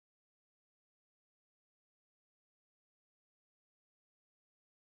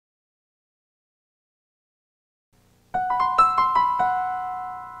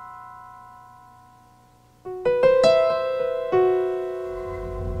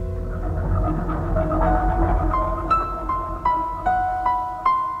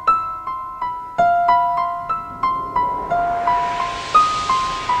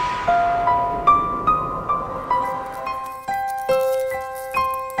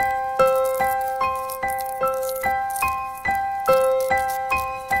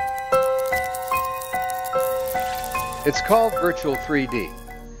It's called Virtual3D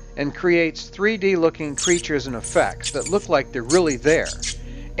and creates 3D looking creatures and effects that look like they're really there,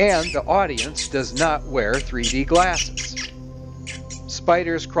 and the audience does not wear 3D glasses.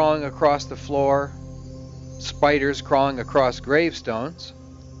 Spiders crawling across the floor, spiders crawling across gravestones.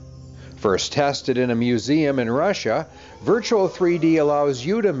 First tested in a museum in Russia, Virtual3D allows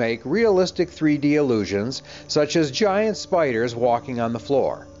you to make realistic 3D illusions such as giant spiders walking on the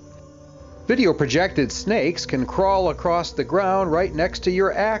floor. Video projected snakes can crawl across the ground right next to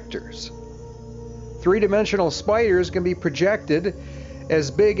your actors. Three-dimensional spiders can be projected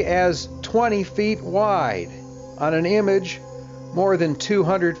as big as 20 feet wide on an image more than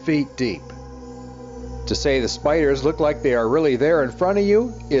 200 feet deep. To say the spiders look like they are really there in front of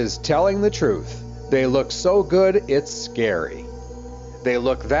you is telling the truth. They look so good it's scary. They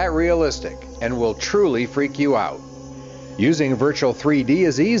look that realistic and will truly freak you out. Using Virtual3D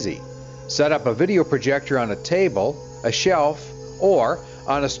is easy. Set up a video projector on a table, a shelf, or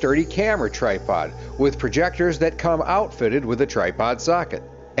on a sturdy camera tripod with projectors that come outfitted with a tripod socket.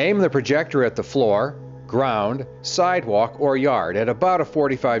 Aim the projector at the floor, ground, sidewalk, or yard at about a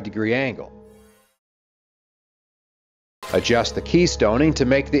 45-degree angle. Adjust the keystoning to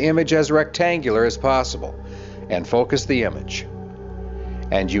make the image as rectangular as possible, and focus the image.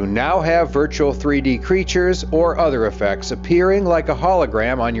 And you now have Virtual3D creatures or other effects appearing like a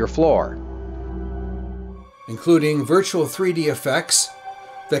hologram on your floor. Including Virtual3D effects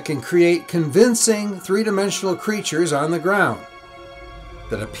that can create convincing three-dimensional creatures on the ground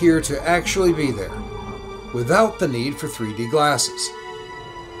that appear to actually be there, without the need for 3D glasses.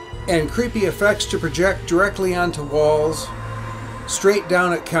 And creepy effects to project directly onto walls, straight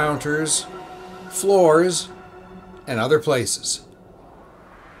down at counters, floors, and other places.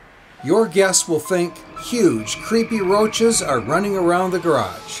 Your guests will think huge, creepy roaches are running around the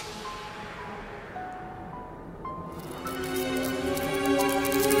garage.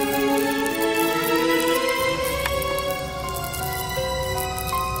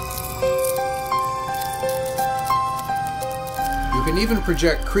 You can even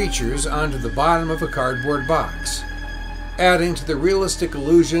project creatures onto the bottom of a cardboard box, adding to the realistic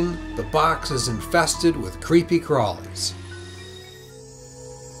illusion the box is infested with creepy crawlies.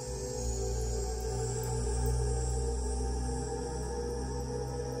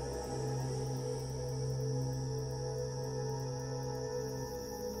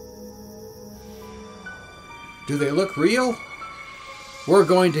 Do they look real? We're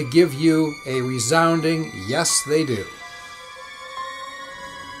going to give you a resounding yes, they do.